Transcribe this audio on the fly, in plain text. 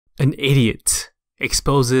An idiot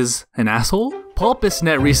exposes an asshole? Paul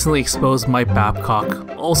Bissonnette recently exposed Mike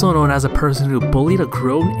Babcock, also known as a person who bullied a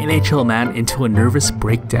grown NHL man into a nervous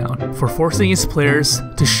breakdown, for forcing his players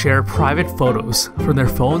to share private photos from their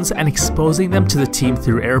phones and exposing them to the team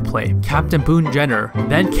through airplay. Captain Boone Jenner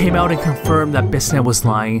then came out and confirmed that Bissonnette was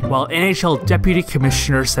lying, while NHL Deputy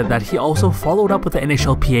Commissioner said that he also followed up with the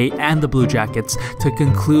NHLPA and the Blue Jackets to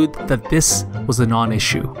conclude that this was a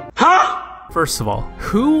non-issue. First of all,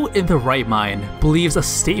 who in the right mind believes a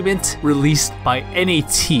statement released by any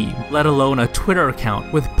team, let alone a Twitter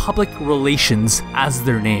account with public relations as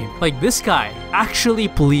their name? Like, this guy actually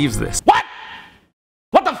believes this. What?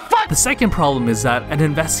 What the fuck? The second problem is that an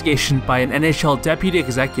investigation by an NHL deputy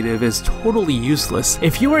executive is totally useless.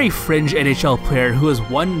 If you are a fringe NHL player who is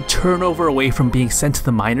one turnover away from being sent to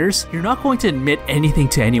the minors, you're not going to admit anything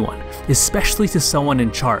to anyone, especially to someone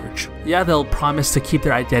in charge. Yeah, they'll promise to keep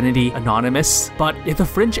their identity anonymous, but if a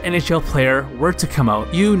fringe NHL player were to come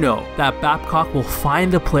out, you know that Babcock will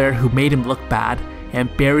find the player who made him look bad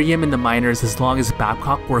and bury him in the minors as long as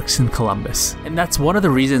Babcock works in Columbus. And that's one of the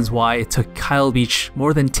reasons why it took Kyle Beach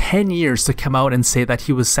more than 10 years to come out and say that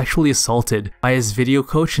he was sexually assaulted by his video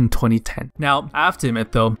coach in 2010. Now, I have to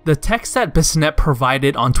admit though, the text that Bissonnette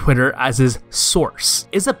provided on Twitter as his source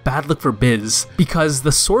is a bad look for Biz, because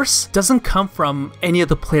the source doesn't come from any of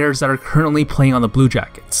the players that are currently playing on the Blue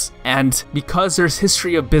Jackets. And because there's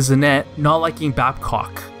history of Bissonnette not liking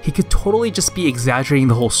Babcock, he could totally just be exaggerating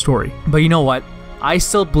the whole story. But you know what? I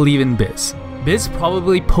still believe in Biz. Biz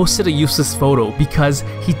probably posted a useless photo because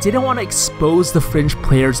he didn't want to expose the fringe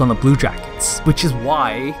players on the Blue Jackets, which is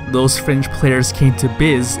why those fringe players came to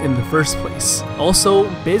Biz in the first place. Also,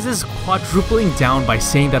 Biz is quadrupling down by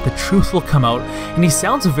saying that the truth will come out, and he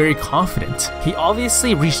sounds very confident. He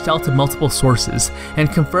obviously reached out to multiple sources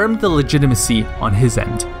and confirmed the legitimacy on his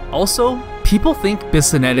end. Also, people think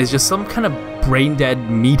Bissonnette is just some kind of brain-dead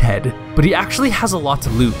meathead, but he actually has a lot to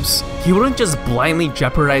lose. He wouldn't just blindly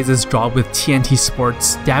jeopardize his job with TNT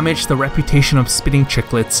Sports, damage the reputation of Spittin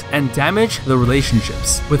Chiclets, and damage the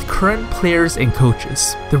relationships with current players and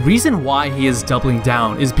coaches. The reason why he is doubling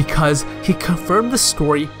down is because he confirmed the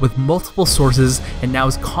story with multiple sources and now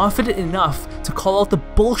is confident enough to call out the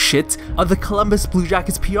bullshit of the Columbus Blue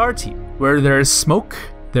Jackets PR team. Where there is smoke,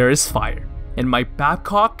 there is fire. And Mike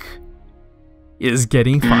Babcock is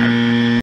getting fired.